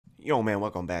Yo man,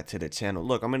 welcome back to the channel.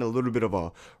 Look, I'm in a little bit of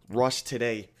a rush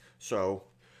today, so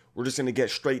we're just gonna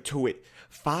get straight to it.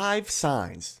 5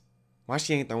 signs why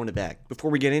she ain't throwing it back.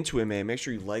 Before we get into it, man, make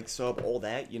sure you like, sub, all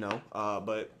that, you know.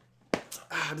 But this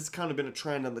has kind of been a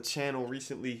trend on the channel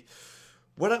recently.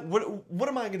 What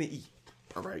am I gonna eat?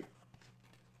 All right,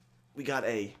 we got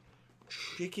a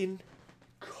chicken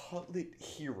cutlet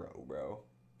hero, bro.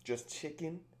 Just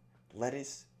chicken,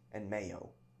 lettuce, and mayo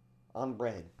on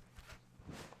bread.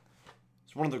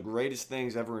 It's one of the greatest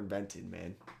things ever invented,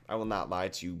 man. I will not lie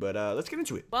to you, but let's get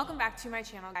into it. Welcome back to my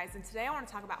channel, guys, and today I want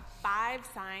to talk about 5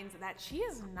 signs that she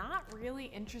is not really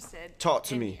interested Talk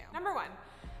to in me. you. Number 1,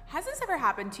 has this ever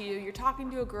happened to you? You're talking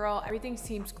to a girl, everything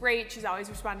seems great, she's always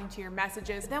responding to your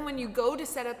messages. Then when you go to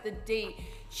set up the date,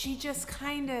 she just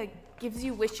kind of gives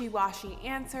you wishy-washy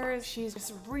answers. She's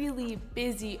just really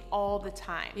busy all the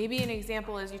time. Maybe an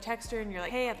example is you text her and you're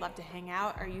like, hey, I'd love to hang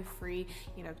out. Are you free,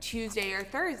 Tuesday or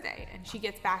Thursday? And she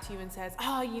gets back to you and says,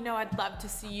 oh, I'd love to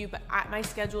see you, but my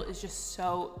schedule is just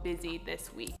so busy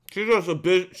this week. She's just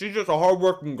a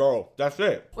hardworking girl. That's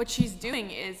it. What she's doing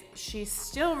is she's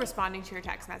still responding to your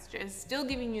text messages, still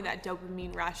giving you that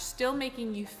dopamine rush, still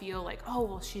making you feel like, oh,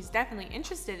 well, she's definitely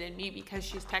interested in me because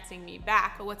she's texting me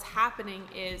back. But what's happening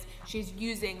is she's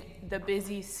using the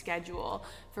busy schedule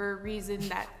for a reason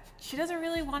that she doesn't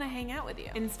really want to hang out with you.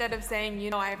 Instead of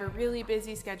saying, I have a really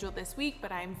busy schedule this week,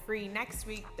 but I'm free next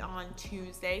week on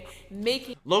Tuesday,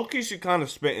 making... Low-key, she kind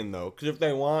of spitting, though, because if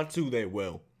they want to, they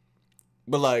will.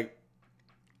 But, like,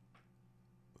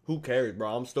 who cares,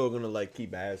 bro? I'm still going to,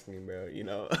 keep asking, bro,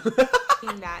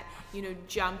 that,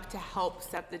 jump to help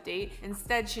set the date.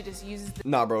 Instead, she just uses the...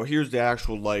 Nah, bro, here's the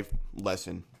actual life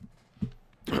lesson.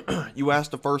 You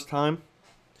ask the first time,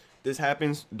 this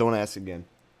happens, don't ask again.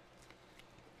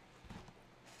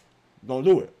 Don't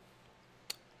do it.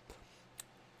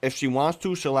 If she wants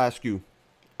to, she'll ask you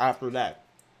after that.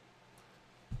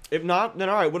 If not, then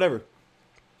alright, whatever.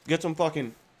 Get some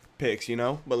fucking pics,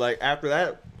 But, after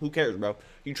that, who cares, bro?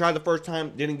 You tried the first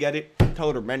time, didn't get it, tell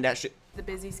her to mend that shit. The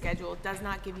busy schedule does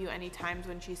not give you any times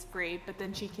when she's free, but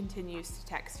then she continues to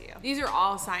text you. These are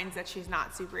all signs that she's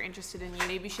not super interested in you.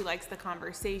 Maybe she likes the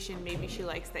conversation, maybe she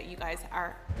likes that you guys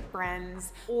are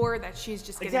friends, or that she's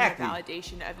just getting the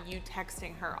validation of you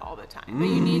texting her all the time. But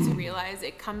you need to realize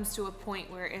it comes to a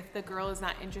point where if the girl is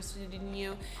not interested in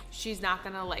you, she's not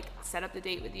gonna set up the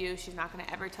date with you, she's not gonna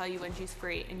ever tell you when she's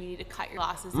free, and you need to cut your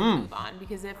losses and move on,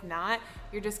 because if not,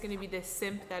 you're just gonna be this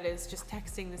simp that is just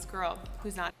texting this girl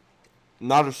who's not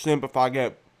a simp if I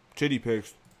get titty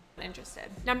pics. Interested.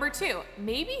 Number 2,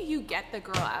 maybe you get the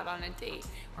girl out on a date,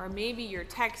 or maybe you're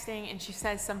texting and she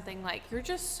says something like, you're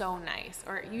just so nice,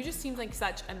 or you just seem like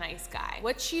such a nice guy.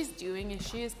 What she's doing is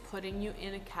she is putting you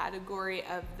in a category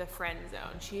of the friend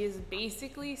zone. She is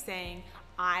basically saying,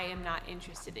 I am not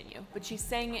interested in you, but she's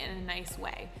saying it in a nice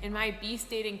way. In my Beast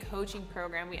Dating coaching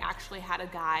program, we actually had a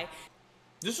guy.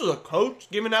 This is a coach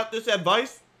giving out this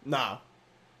advice? Nah.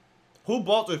 Who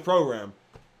bought this program?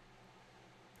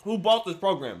 Who bought this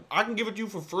program? I can give it to you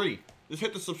for free. Just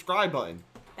hit the subscribe button.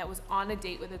 That was on a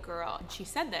date with a girl, and she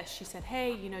said this. She said,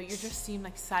 hey, you just seem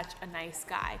like such a nice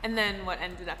guy. And then what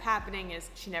ended up happening is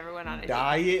she never went on a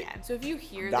date again. So if you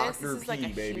hear this is like a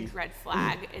huge red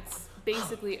flag. It's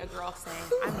basically a girl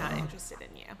saying, I'm not interested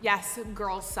in you. Yes,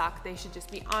 girls suck. They should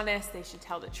just be honest. They should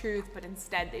tell the truth. But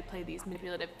instead, they play these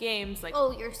manipulative games like,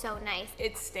 oh, you're so nice.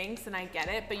 It stinks, and I get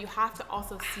it, but you have to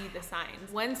also see the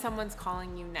signs. When someone's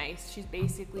calling you nice, she's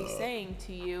basically saying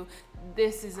to you,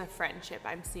 this is a friendship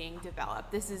I'm seeing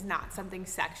develop. This is not something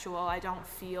sexual. I don't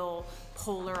feel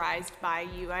polarized by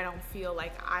you. I don't feel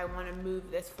like I want to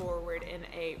move this forward in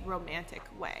a romantic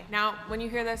way. Now, when you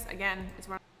hear this, again, it's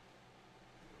one.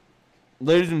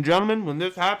 Ladies and gentlemen, when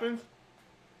this happens,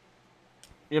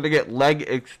 you have to get leg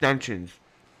extensions.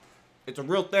 It's a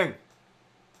real thing.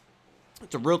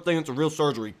 It's a real thing. It's a real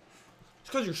surgery. It's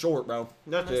because you're short, bro.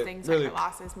 That's those it. Things really. Like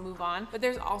losses, move on. But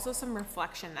there's also some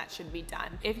reflection that should be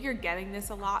done. If you're getting this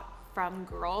a lot from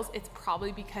girls, it's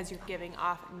probably because you're giving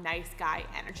off nice guy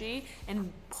energy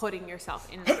and putting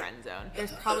yourself in the friend zone.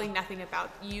 There's probably nothing about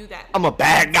you that I'm a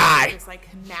bad guy. This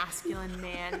masculine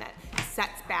man that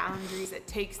sets boundaries, that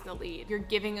takes the lead. You're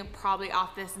giving probably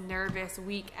off this nervous,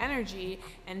 weak energy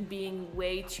and being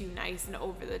way too nice and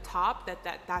over the top.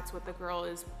 That's what the girl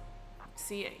is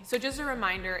seeing. So just a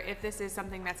reminder, if this is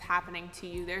something that's happening to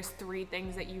you, there's 3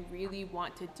 things that you really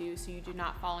want to do so you do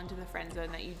not fall into the friend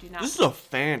zone, that you do not. This is a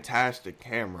fantastic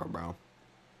camera, bro.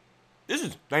 This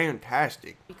is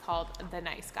fantastic. Be called the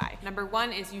nice guy. Number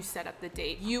one is you set up the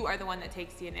date. You are the one that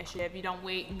takes the initiative. You don't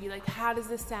wait and be like, how does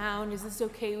this sound? Is this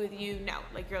okay with you? No,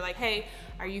 like you're like, hey,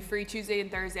 are you free Tuesday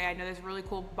and Thursday? I know there's a really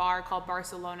cool bar called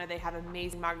Barcelona. They have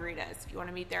amazing margaritas. You want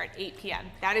to meet there at 8 p.m.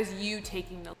 That is you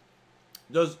taking the...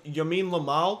 Does Yamin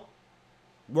Lamal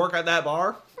work at that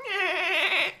bar?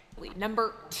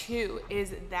 Number two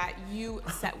is that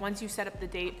once you set up the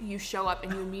date, you show up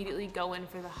and you immediately go in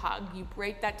for the hug. You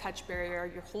break that touch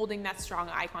barrier, you're holding that strong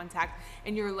eye contact,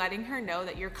 and you're letting her know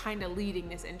that you're kind of leading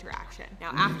this interaction. Now,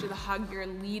 after the hug, you're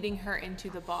leading her into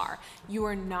the bar. You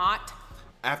are not...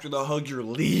 After the hug, you're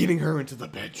leading her into the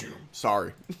bedroom.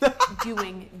 Sorry.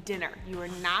 doing dinner. You are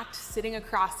not sitting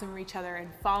across from each other and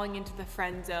falling into the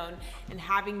friend zone and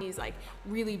having these like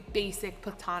really basic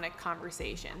platonic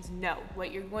conversations. No,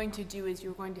 what you're going to do is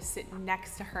you're going to sit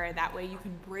next to her. That way you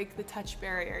can break the touch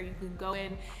barrier. You can go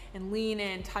in and lean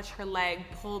in, touch her leg,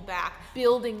 pull back,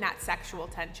 building that sexual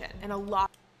tension. And a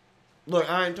lot... Look,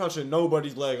 I ain't touching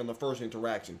nobody's leg on the first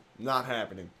interaction. Not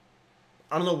happening.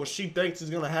 I don't know what she thinks is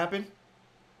gonna happen.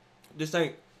 This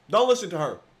ain't. Don't listen to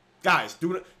her. Guys, you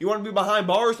want to be behind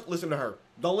bars? Listen to her.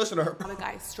 Don't listen to her. A lot of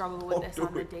guys struggle with this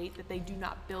on the date, that they do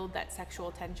not build that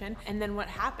sexual tension. And then what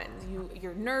happens?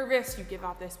 You're nervous, you give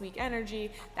off this weak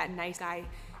energy, that nice guy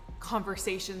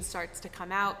conversation starts to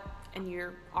come out, and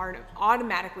you're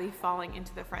automatically falling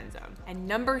into the friend zone. And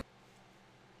number...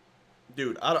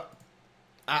 Dude, I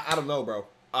don't know, bro.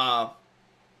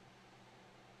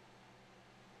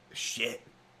 Shit.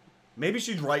 Maybe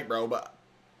she's right, bro, but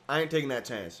I ain't taking that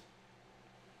chance.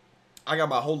 I got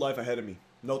my whole life ahead of me.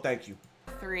 No, thank you.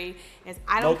 Three is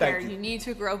I don't care. You need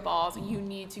to grow balls. You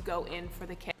need to go in for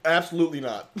the kiss. Absolutely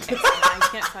not. I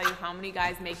can't tell you how many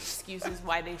guys make excuses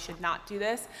why they should not do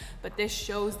this, but this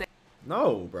shows that...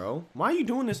 No, bro. Why are you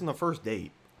doing this on the first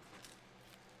date?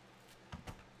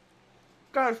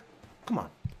 Guys, come on.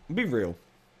 Be real.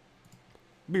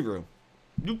 Be real.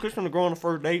 You kissing a girl on the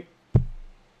first date?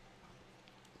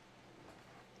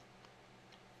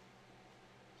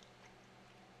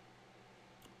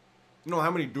 You know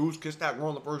how many dudes kissed that girl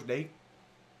on the first date?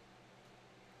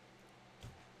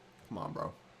 Come on,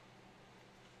 bro.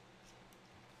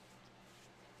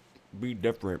 Be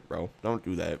different, bro. Don't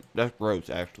do that. That's gross,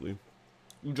 actually.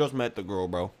 You just met the girl,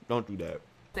 bro. Don't do that.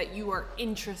 That you are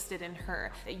interested in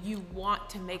her. That you want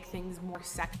to make things more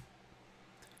sexual.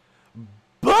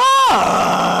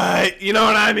 But, you know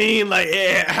what I mean? Like,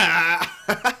 yeah.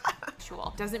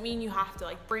 Doesn't mean you have to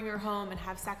like bring her home and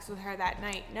have sex with her that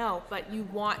night. No, but you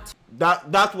want to.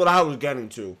 That's what I was getting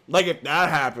to. Like, if that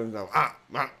happens, though,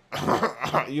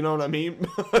 you know what I mean?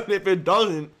 If it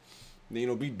doesn't, then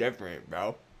it'll be different,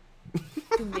 bro.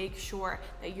 To make sure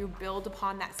that you build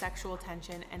upon that sexual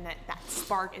tension and that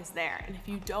spark is there. And if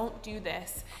you don't do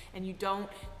this and you don't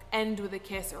end with a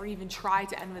kiss or even try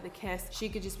to end with a kiss, she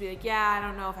could just be like, yeah, I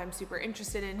don't know if I'm super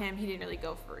interested in him. He didn't really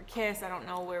go for a kiss. I don't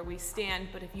know where we stand.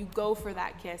 But if you go for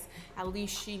that kiss, at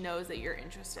least she knows that you're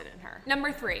interested in her.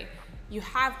 Number three, you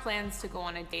have plans to go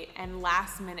on a date and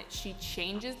last minute she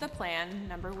changes the plan,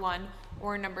 number one,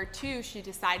 or number two, she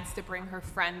decides to bring her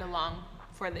friend along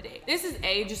for the date. This is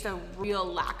just a real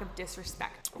lack of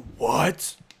disrespect.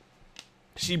 What?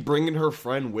 She bringing her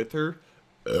friend with her?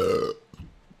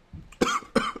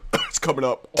 It's coming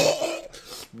up.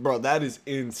 Bro, that is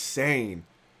insane.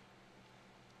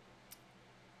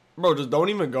 Bro, just don't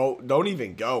even go. Don't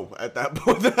even go at that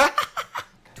point.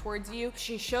 Towards you,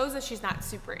 she shows that she's not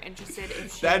super interested.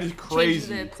 If she that is crazy.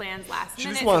 Changes the plans last minute.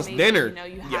 She just wants dinner. You know,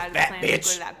 you had plans to go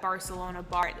to that Barcelona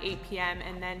bar at 8 p.m.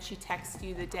 and then she texts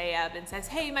you the day of and says,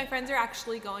 "Hey, my friends are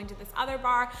actually going to this other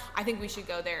bar. I think we should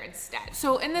go there instead."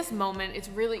 So in this moment, it's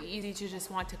really easy to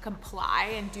just want to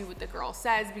comply and do what the girl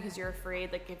says because you're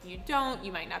afraid, like if you don't,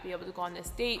 you might not be able to go on this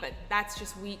date. But that's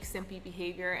just weak, simpy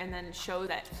behavior, and then show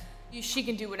that she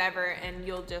can do whatever and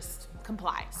you'll just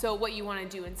comply. So what you want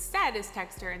to do instead is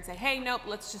text her and say, hey, nope,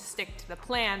 let's just stick to the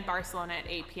plan. Barcelona at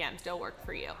 8 p.m. still work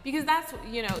for you. Because that's,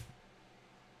 you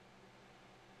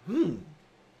know.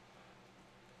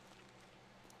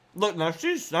 Look, now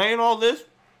she's saying all this.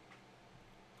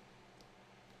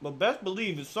 But best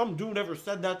believe if some dude ever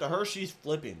said that to her, she's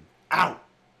flipping out.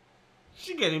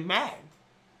 She getting mad.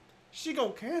 She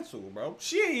gonna cancel, bro.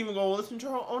 She ain't even gonna listen to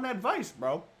her own advice,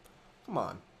 bro. Come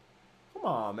on. Come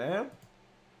on, man.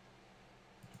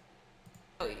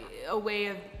 A way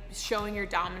of showing your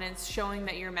dominance, showing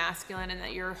that you're masculine and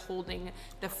that you're holding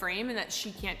the frame and that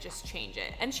she can't just change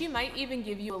it. And she might even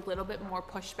give you a little bit more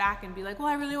pushback and be like, well,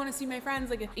 I really want to see my friends.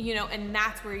 Like, you know, and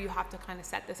that's where you have to kind of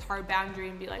set this hard boundary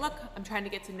and be like, look, I'm trying to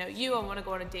get to know you. I want to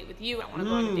go on a date with you. I want to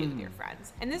go on a date with your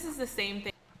friends. And this is the same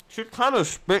thing. She's kind of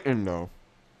spitting, though.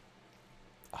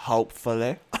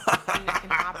 Hopefully. Thing that can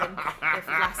happen if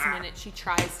last minute she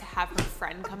tries to have her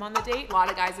friend come on the date. A lot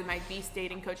of guys in my Beast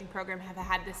dating coaching program have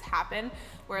had this happen,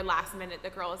 where last minute the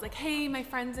girl is like, hey, my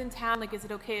friend's in town, like, is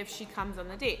it okay if she comes on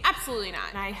the date? Absolutely not.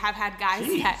 And I have had guys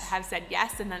that have said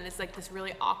yes, and then it's like this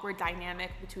really awkward dynamic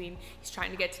between he's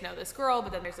trying to get to know this girl,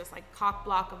 but then there's this like cock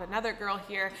block of another girl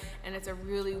here, and it's a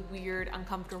really weird,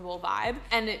 uncomfortable vibe,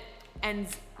 and it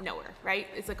ends nowhere, right?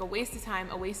 It's like a waste of time,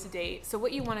 a waste of date. So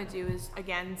what you want to do is,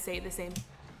 again, say the same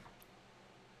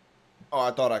Oh,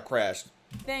 I thought I crashed.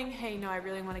 thing. Hey, no, I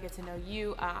really want to get to know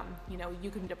you. You know, you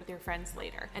can meet up with your friends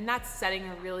later. And that's setting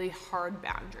a really hard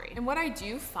boundary. And what I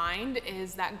do find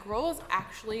is that girls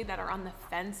actually that are on the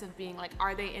fence of being like,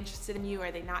 are they interested in you?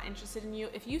 Are they not interested in you?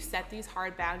 If you set these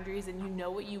hard boundaries and you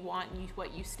know what you want and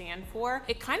what you stand for,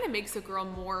 it kind of makes a girl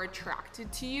more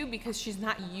attracted to you because she's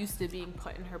not used to being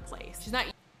put in her place. She's not.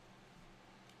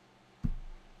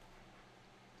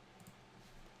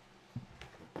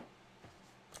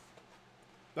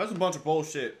 That's a bunch of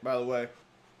bullshit, by the way.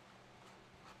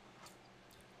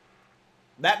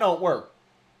 That don't work.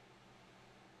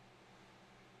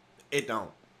 It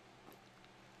don't.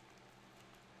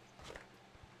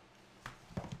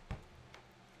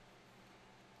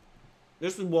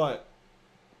 This is what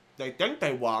they think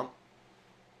they want,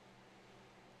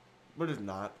 but it's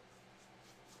not.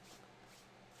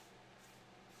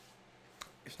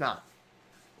 It's not.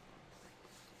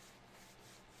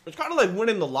 It's kind of like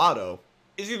winning the lotto.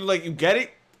 It's either like you get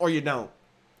it or you don't.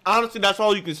 Honestly, that's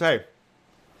all you can say.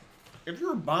 If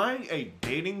you're buying a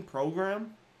dating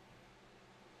program,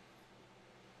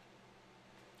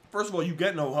 first of all, you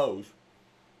get no hoes.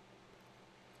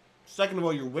 Second of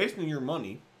all, you're wasting your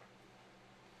money.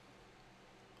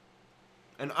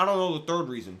 And I don't know the third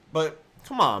reason, but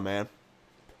come on, man.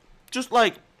 Just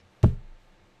like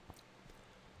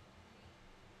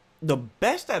the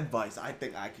best advice I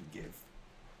think I could give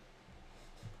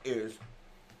is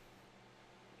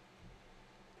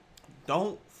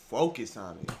don't focus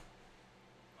on it.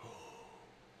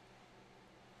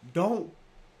 Don't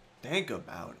think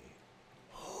about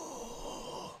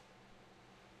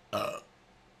it.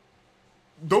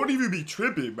 Don't even be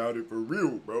tripping about it for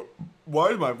real, bro. Why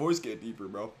does my voice get deeper,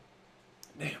 bro?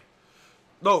 Damn.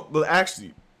 No, but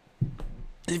actually,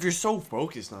 if you're so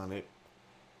focused on it,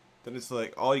 then it's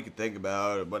like all you can think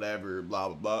about, whatever, blah,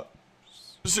 blah, blah.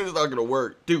 This shit is not gonna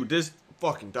work. Dude, this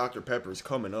fucking Dr. Pepper is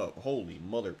coming up. Holy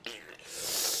mother.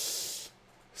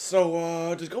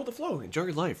 So, just go with the flow. Enjoy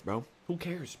your life, bro. Who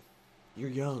cares? You're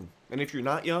young. And if you're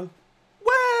not young,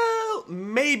 well,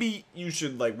 maybe you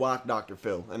should, like, watch Dr.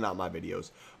 Phil and not my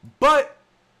videos. But,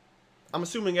 I'm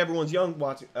assuming everyone's young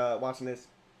watching this.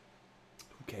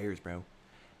 Who cares, bro?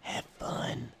 Have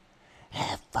fun.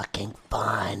 Have fucking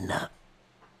fun.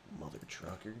 Mother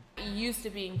trucker. Used to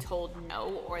being told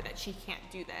no, or that she can't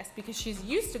do this, because she's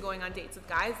used to going on dates with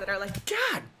guys that are like,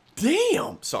 God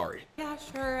damn. Sorry. yeah,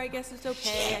 sure, I guess it's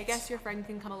okay. Shit. I guess your friend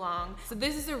can come along. So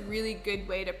this is a really good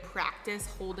way to practice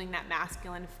holding that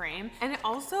masculine frame. And it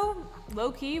also,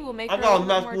 low-key, will make her a little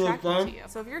bit more attractive to you.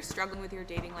 So if you're struggling with your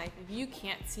dating life, if you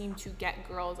can't seem to get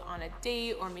girls on a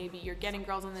date, or maybe you're getting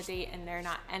girls on the date and they're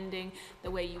not ending the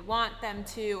way you want them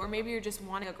to, or maybe you're just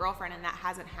wanting a girlfriend and that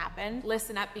hasn't happened,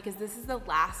 listen up, because this is the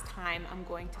last time I'm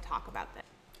going to talk about this.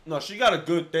 No, she got a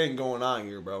good thing going on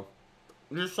here, bro.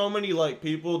 There's so many, like,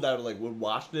 people that, like, would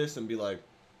watch this and be like,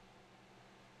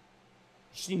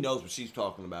 she knows what she's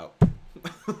talking about.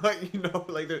 Like, you know,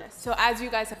 like that. So as you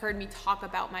guys have heard me talk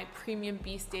about my premium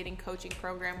Beast dating coaching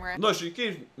program, where Look, she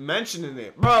keeps mentioning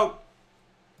it. Bro,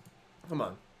 come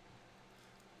on.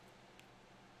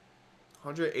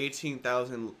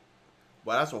 118,000.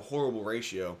 Wow, that's a horrible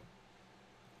ratio.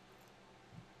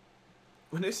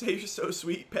 When they say you're so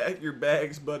sweet, pack your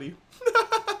bags, buddy.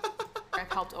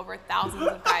 I've helped over thousands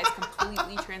of guys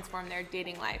completely transform their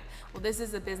dating life. Well, this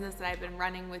is a business that I've been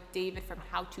running with David from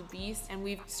How to Beast, and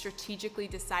we've strategically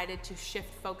decided to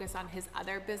shift focus on his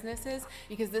other businesses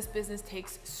because this business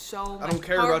takes so much. I don't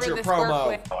care about your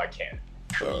promo. Oh, I can't.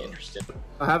 Really interested.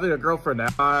 Having a girlfriend now,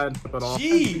 but all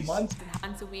Jeez. Once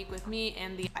a week with me,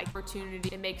 and the opportunity,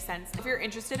 it makes sense. If you're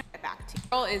interested, get back to you.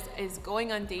 Girl is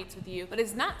going on dates with you, but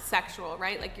it's not sexual,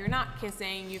 right? Like, you're not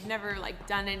kissing, you've never like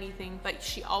done anything, but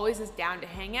she always is down to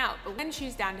hang out. But when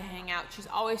she's down to hang out, she's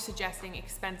always suggesting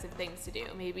expensive things to do.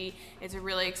 Maybe it's a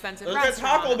really expensive Let's get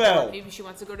restaurant, Taco Bell. or maybe she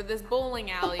wants to go to this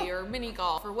bowling alley or mini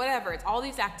golf or whatever. It's all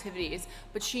these activities,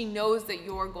 but she knows that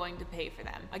you're going to pay for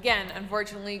them. Again,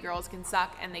 unfortunately, girls can suck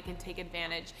and they can take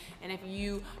advantage. And if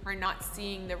you are not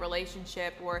seeing the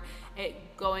relationship or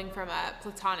it going from a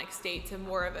platonic state to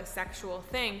more of a sexual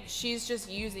thing. She's just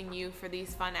using you for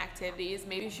these fun activities.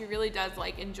 Maybe she really does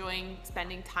like enjoying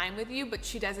spending time with you, but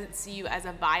she doesn't see you as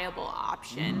a viable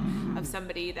option of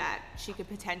somebody that she could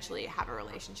potentially have a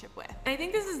relationship with. And I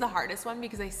think this is the hardest one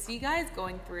because I see guys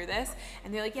going through this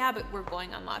and they're like, yeah, but we're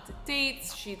going on lots of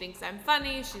dates. She thinks I'm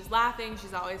funny. She's laughing.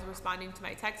 She's always responding to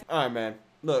my texts. All right, man.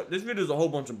 Look, this video is a whole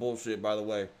bunch of bullshit, by the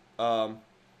way.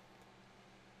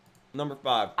 Number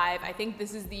 5. I think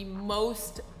this is the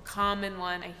most common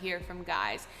one I hear from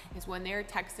guys is when they're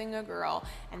texting a girl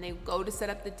and they go to set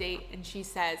up the date and she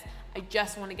says, I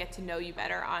just want to get to know you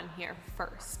better on here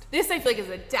first. This I feel like is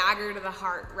a dagger to the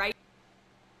heart, right?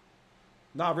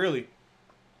 Not really.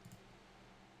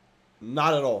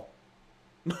 Not at all.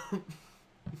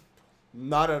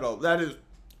 Not at all. That is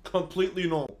completely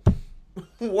normal.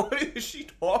 What is she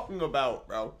talking about,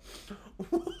 bro?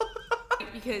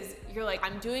 Because you're like,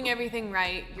 I'm doing everything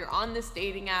right, you're on this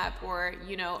dating app, or,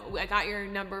 you know, I got your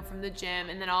number from the gym,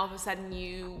 and then all of a sudden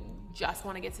you just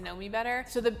want to get to know me better.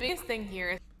 So the biggest thing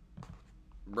here is,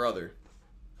 brother,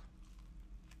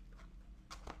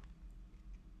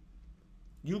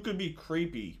 you could be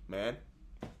creepy, man.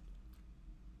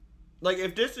 Like,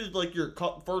 if this is like your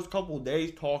first couple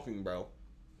days talking, bro,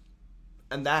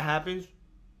 and that happens,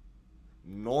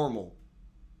 normal.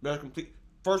 That's complete.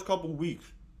 First couple weeks,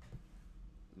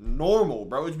 normal,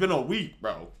 bro. It's been a week,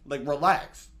 bro. Like,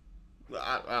 relax.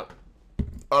 I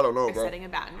don't know, bro. setting a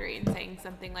boundary and saying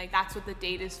something like, that's what the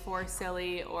date is for,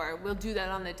 silly, or we'll do that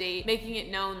on the date, making it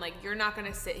known like you're not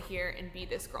gonna sit here and be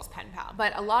this girl's pen pal.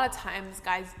 But a lot of times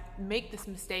guys make this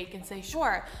mistake and say,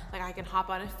 sure, like I can hop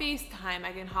on a FaceTime,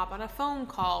 I can hop on a phone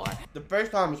call, or The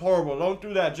FaceTime is horrible. Don't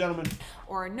do that, gentlemen.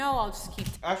 or no, I'll just keep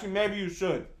Actually, maybe you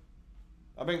should.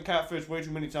 I've been catfished way too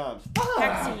many times.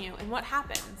 texting you. And what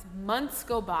happens? Months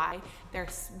go by, they're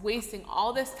wasting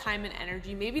all this time and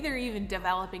energy. Maybe they're even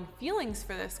developing feelings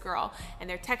for this girl, and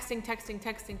they're texting,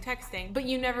 but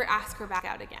you never ask her back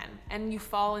out again. And you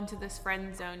fall into this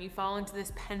friend zone, you fall into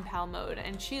this pen pal mode,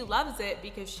 and she loves it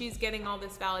because she's getting all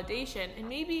this validation, and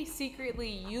maybe secretly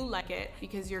you like it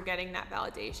because you're getting that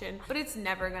validation, but it's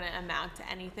never gonna amount to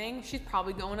anything. She's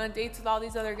probably going on dates with all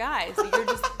these other guys. So you're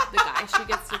just the guy she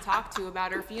gets to talk to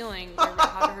about her feelings or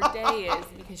how her day is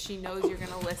because she knows you're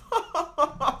gonna listen.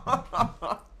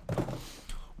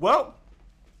 Well,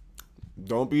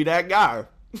 don't be that guy.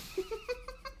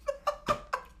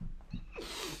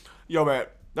 Yo, man,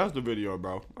 that's the video,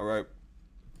 bro. All right,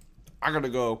 I gotta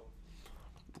go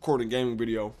record a gaming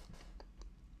video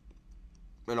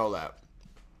and all that.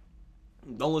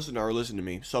 Don't listen to her. Listen to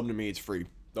me. Sub to me. It's free.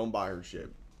 Don't buy her shit.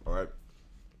 All right.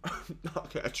 I'll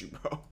catch you, bro.